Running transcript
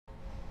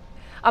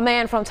A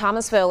man from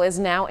Thomasville is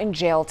now in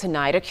jail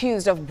tonight,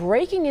 accused of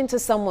breaking into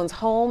someone's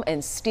home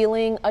and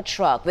stealing a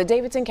truck. The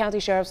Davidson County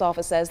Sheriff's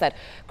Office says that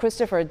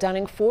Christopher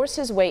Dunning forced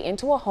his way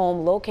into a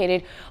home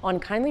located on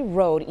Kindly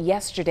Road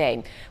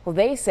yesterday. Well,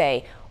 they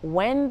say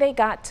when they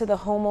got to the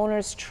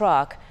homeowner's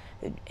truck,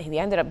 he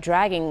ended up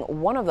dragging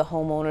one of the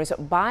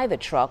homeowners by the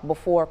truck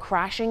before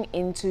crashing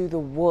into the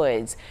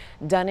woods.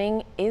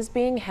 Dunning is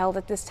being held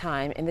at this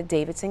time in the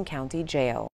Davidson County Jail.